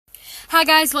Hi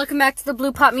guys, welcome back to the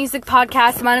Blue Pop Music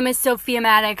Podcast. My name is Sophia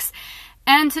Maddox,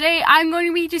 and today I'm going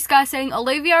to be discussing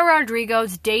Olivia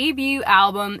Rodrigo's debut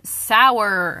album,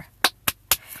 Sour.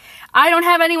 I don't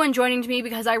have anyone joining me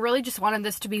because I really just wanted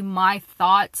this to be my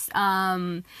thoughts.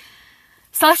 So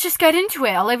let's just get into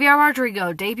it. Olivia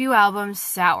Rodrigo, debut album,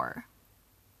 Sour.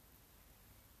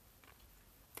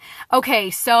 Okay,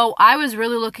 so I was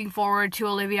really looking forward to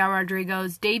Olivia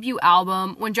Rodrigo's debut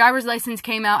album. When Driver's License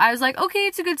came out, I was like, okay,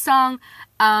 it's a good song.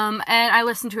 And I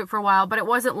listened to it for a while, but it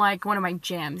wasn't like one of my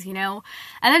jams, you know?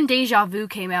 And then Deja Vu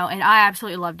came out, and I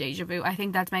absolutely love Deja Vu. I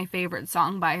think that's my favorite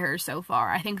song by her so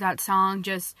far. I think that song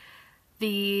just,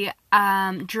 the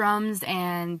drums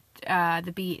and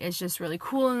the beat is just really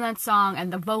cool in that song,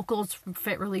 and the vocals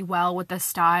fit really well with the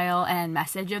style and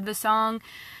message of the song.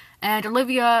 And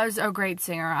Olivia is a great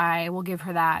singer. I will give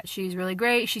her that. She's really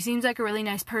great. She seems like a really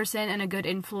nice person and a good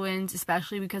influence,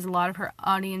 especially because a lot of her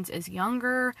audience is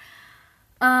younger.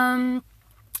 And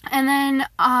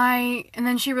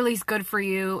then she released Good For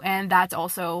You, and that's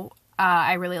also,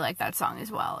 I really like that song as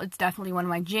well. It's definitely one of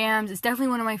my jams. It's definitely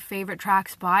one of my favorite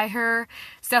tracks by her.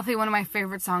 It's definitely one of my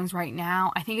favorite songs right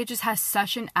now. I think it just has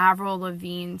such an Avril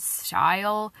Lavigne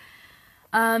style.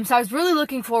 So I was really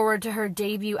looking forward to her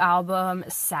debut album,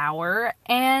 Sour,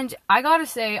 and I gotta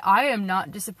say, I am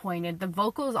not disappointed. The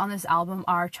vocals on this album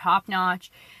are top-notch.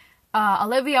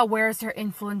 Olivia wears her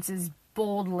influences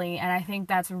boldly, and I think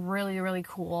that's really, really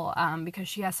cool, because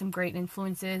she has some great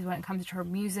influences when it comes to her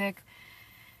music,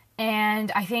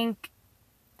 and I think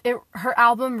her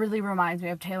album really reminds me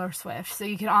of Taylor Swift, so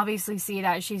you can obviously see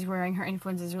that she's wearing her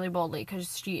influences really boldly,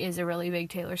 because she is a really big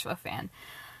Taylor Swift fan.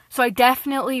 So I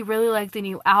definitely really like the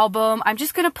new album. I'm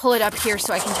just going to pull it up here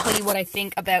so I can tell you what I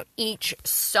think about each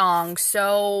song.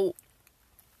 So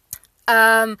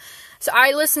I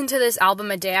listened to this album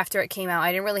a day after it came out.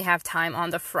 I didn't really have time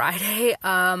on the Friday.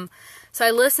 So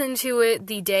I listened to it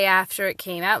the day after it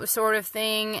came out, sort of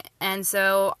thing. And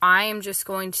so I am just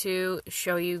going to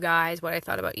show you guys what I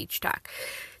thought about each track.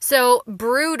 So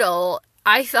Brutal,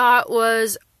 I thought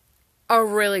was a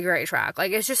really great track.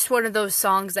 Like, it's just one of those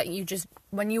songs that you just,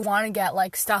 when you want to get,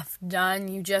 like, stuff done,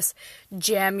 you just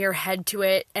jam your head to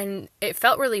it, and it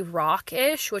felt really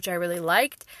rock-ish, which I really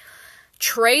liked.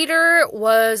 Traitor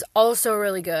was also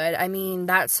really good. I mean,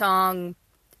 that song,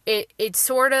 it's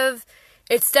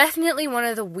definitely one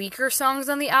of the weaker songs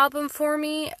on the album for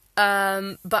me,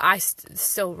 but I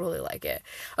still really like it.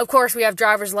 Of course, we have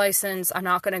Driver's License. I'm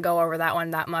not going to go over that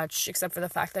one that much, except for the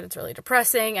fact that it's really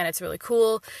depressing, and it's really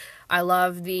cool. I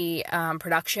love the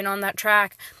production on that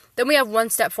track. Then we have One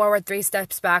Step Forward, Three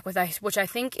Steps Back, which I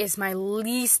think is my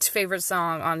least favorite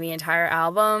song on the entire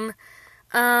album.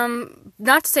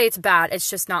 Not to say it's bad, it's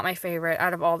just not my favorite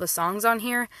out of all the songs on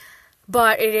here.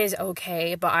 But it is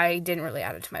okay, but I didn't really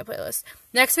add it to my playlist.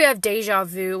 Next we have Deja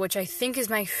Vu, which I think is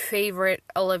my favorite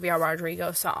Olivia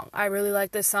Rodrigo song. I really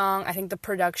like this song. I think the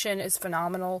production is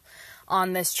phenomenal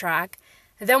on this track.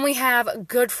 Then we have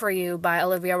Good For You by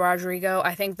Olivia Rodrigo.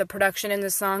 I think the production in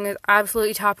this song is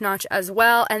absolutely top-notch as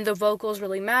well, and the vocals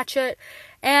really match it.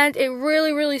 And it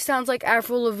really, really sounds like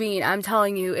Avril Lavigne. I'm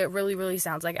telling you, it really, really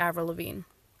sounds like Avril Lavigne.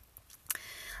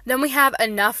 Then we have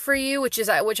Enough For You, which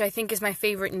I think is my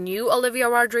favorite new Olivia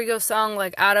Rodrigo song.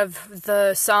 Like, out of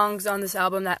the songs on this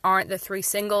album that aren't the 3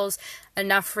 singles,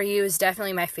 Enough For You is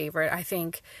definitely my favorite. I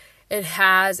think it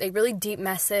has a really deep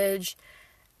message,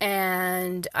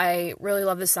 and I really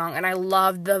love this song, and I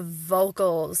love the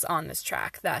vocals on this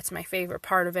track. That's my favorite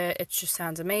part of it. It just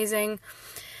sounds amazing.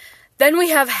 Then we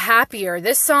have Happier.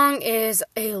 This song is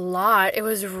a lot. It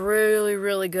was really,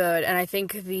 really good, and I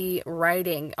think the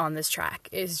writing on this track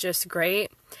is just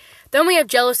great. Then we have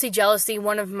Jealousy, Jealousy,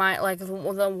 one of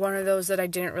those that I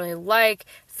didn't really like.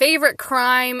 Favorite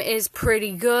Crime is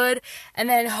pretty good, and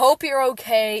then Hope You're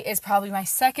Okay is probably my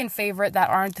second favorite that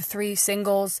aren't the 3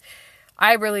 singles.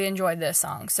 I really enjoyed this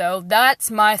song. So that's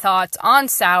my thoughts on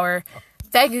Sour.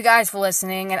 Thank you guys for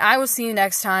listening, and I will see you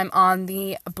next time on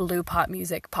the Blue Pop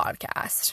Music Podcast.